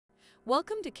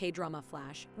Welcome to Kdrama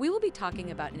Flash. We will be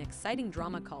talking about an exciting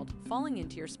drama called Falling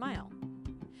Into Your Smile.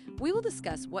 We will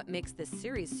discuss what makes this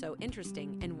series so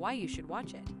interesting and why you should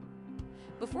watch it.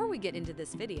 Before we get into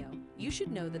this video, you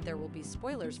should know that there will be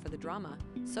spoilers for the drama,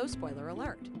 so spoiler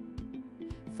alert.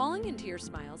 Falling Into Your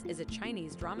Smiles is a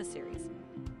Chinese drama series.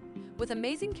 With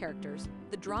amazing characters,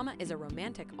 the drama is a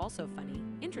romantic, also funny,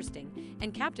 interesting,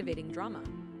 and captivating drama.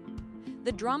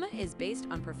 The drama is based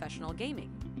on professional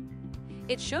gaming.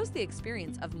 It shows the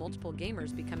experience of multiple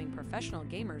gamers becoming professional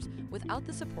gamers without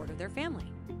the support of their family.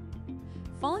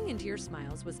 Falling Into Your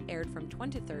Smiles was aired from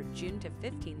 23rd June to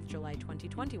 15th July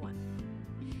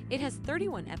 2021. It has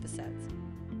 31 episodes.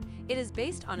 It is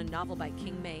based on a novel by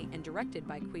Qing Mei and directed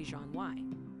by Qiu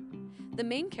Zhong. The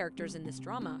main characters in this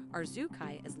drama are Zhu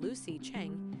Kai as Lu Si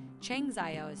Cheng, Cheng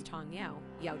Xiao as Tong Yao,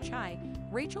 Yao Chai,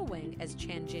 Rachel Wang as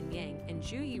Chan Jin Yang, and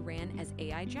Zhu Yiran as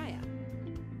Ai Jaya.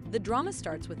 The drama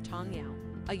starts with Tong Yao,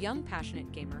 a young passionate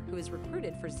gamer who is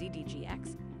recruited for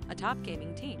ZGDX, a top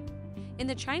gaming team. In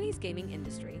the Chinese gaming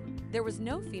industry, there was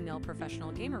no female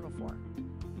professional gamer before.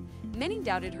 Many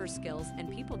doubted her skills and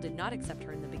people did not accept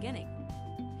her in the beginning.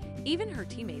 Even her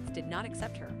teammates did not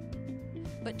accept her.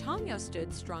 But Tong Yao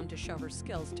stood strong to show her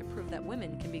skills to prove that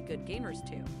women can be good gamers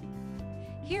too.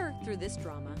 Here, through this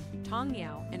drama, Tong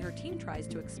Yao and her team tries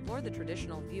to explore the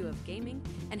traditional view of gaming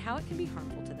and how it can be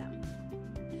harmful to them.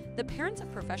 The parents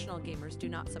of professional gamers do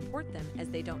not support them as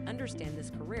they don't understand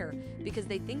this career because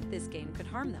they think this game could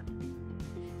harm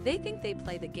them. They think they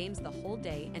play the games the whole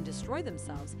day and destroy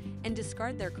themselves and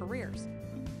discard their careers.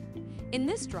 In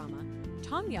this drama,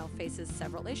 Tong Yao faces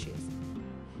several issues.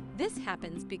 This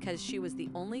happens because she was the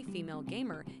only female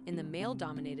gamer in the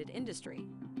male-dominated industry.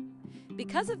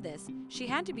 Because of this, she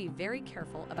had to be very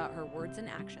careful about her words and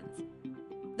actions.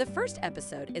 The first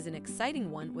episode is an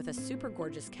exciting one with a super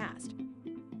gorgeous cast.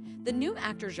 The new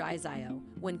actor Zhai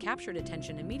Xiao captured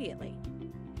attention immediately.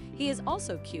 He is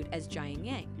also cute as Jian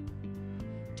Yang.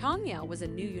 Tong Yao was a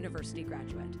new university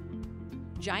graduate.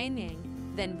 Jian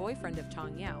Yang, then boyfriend of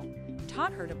Tong Yao,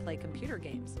 taught her to play computer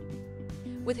games.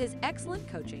 With his excellent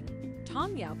coaching,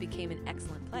 Tong Yao became an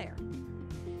excellent player.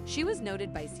 She was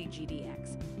noted by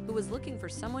ZGDX, who was looking for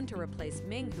someone to replace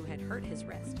Ming who had hurt his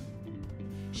wrist.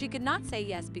 She could not say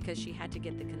yes because she had to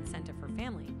get the consent of her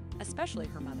family, especially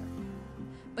her mother.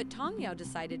 But Tong Yao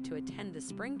decided to attend the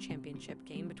Spring Championship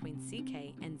game between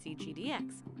CK and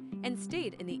ZGDX and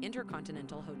stayed in the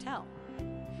Intercontinental Hotel.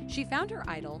 She found her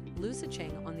idol, Lu Si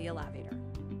Cheng, on the elevator.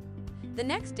 The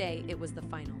next day, it was the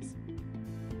finals.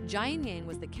 Jian Yang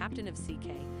was the captain of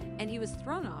CK, and he was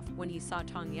thrown off when he saw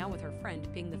Tong Yao with her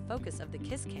friend being the focus of the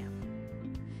kiss cam.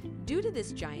 Due to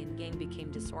this, Jian Yang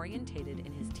became disorientated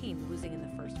in his team, losing in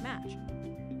the first match.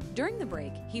 During the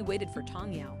break, he waited for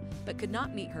Tong Yao, but could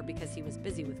not meet her because he was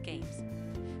busy with games.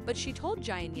 But she told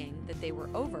Jian Yang that they were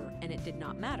over and it did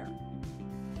not matter.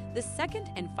 The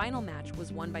second and final match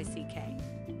was won by CK.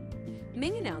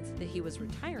 Ming announced that he was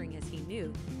retiring as he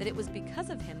knew that it was because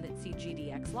of him that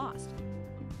ZGDX lost.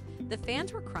 The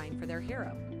fans were crying for their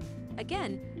hero.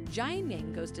 Again, Jian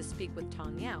Yang goes to speak with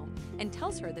Tong Yao and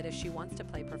tells her that if she wants to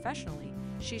play professionally,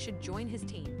 she should join his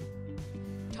team.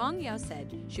 Tong Yao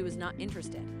said she was not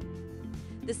interested.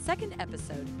 The second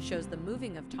episode shows the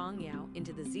moving of Tong Yao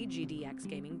into the ZGDX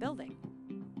gaming building.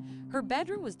 Her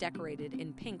bedroom was decorated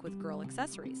in pink with girl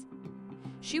accessories.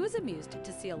 She was amused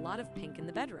to see a lot of pink in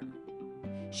the bedroom.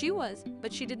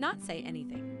 But she did not say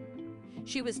anything.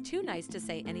 She was too nice to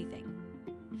say anything.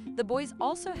 The boys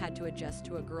also had to adjust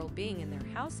to a girl being in their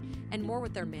house and more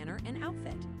with their manner and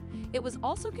outfit. It was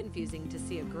also confusing to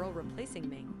see a girl replacing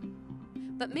Ming.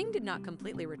 But Ming did not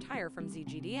completely retire from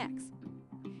ZGDX.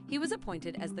 He was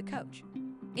appointed as the coach.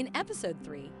 In episode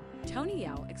 3, Tony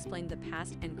Yao explained the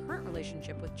past and current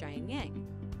relationship with Jian Yang.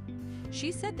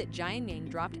 She said that Jian Yang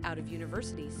dropped out of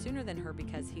university sooner than her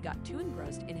because he got too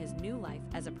engrossed in his new life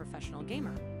as a professional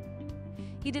gamer.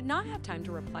 He did not have time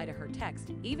to reply to her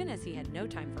text, even as he had no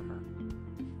time for her.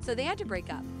 So they had to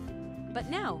break up. But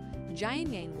now,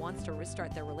 Jian Yang wants to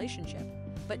restart their relationship,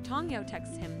 but Tong Yao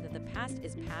texts him that the past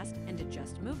is past and to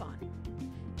just move on.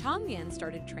 Tong Yan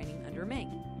started training under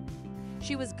Ming.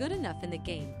 She was good enough in the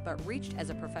game, but reached as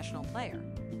a professional player.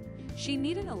 She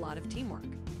needed a lot of teamwork.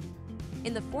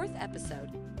 In the fourth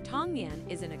episode, Tong Yan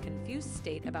is in a confused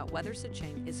state about whether Si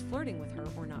Cheng is flirting with her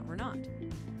or not.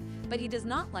 But he does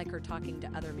not like her talking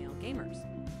to other male gamers.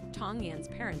 Tong Yan's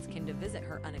parents came to visit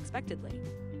her unexpectedly.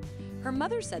 Her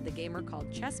mother said the gamer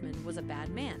called Chessman was a bad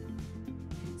man.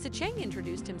 Si Cheng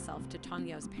introduced himself to Tong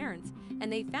Yao's parents,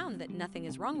 and they found that nothing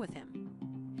is wrong with him.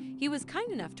 He was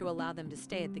kind enough to allow them to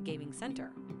stay at the gaming center.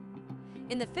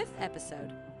 In the fifth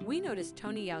episode, we noticed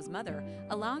Tony Yao's mother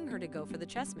allowing her to go for the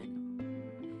chessman.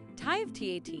 Tai of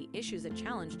TAT issues a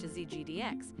challenge to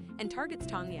ZGDX and targets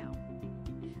Tong Yao.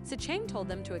 Si Cheng told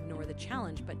them to ignore the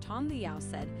challenge, but Tong Yao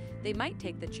said they might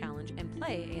take the challenge and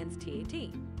play against TAT.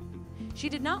 She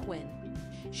did not win.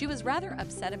 She was rather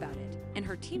upset about it, and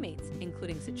her teammates,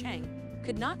 including Si Cheng,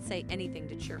 could not say anything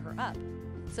to cheer her up,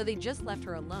 so they just left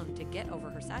her alone to get over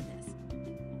her sadness.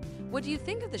 What do you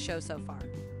think of the show so far?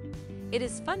 It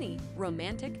is funny,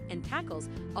 romantic, and tackles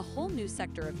a whole new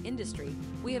sector of industry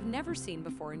we have never seen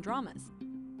before in dramas.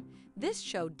 This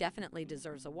show definitely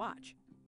deserves a watch.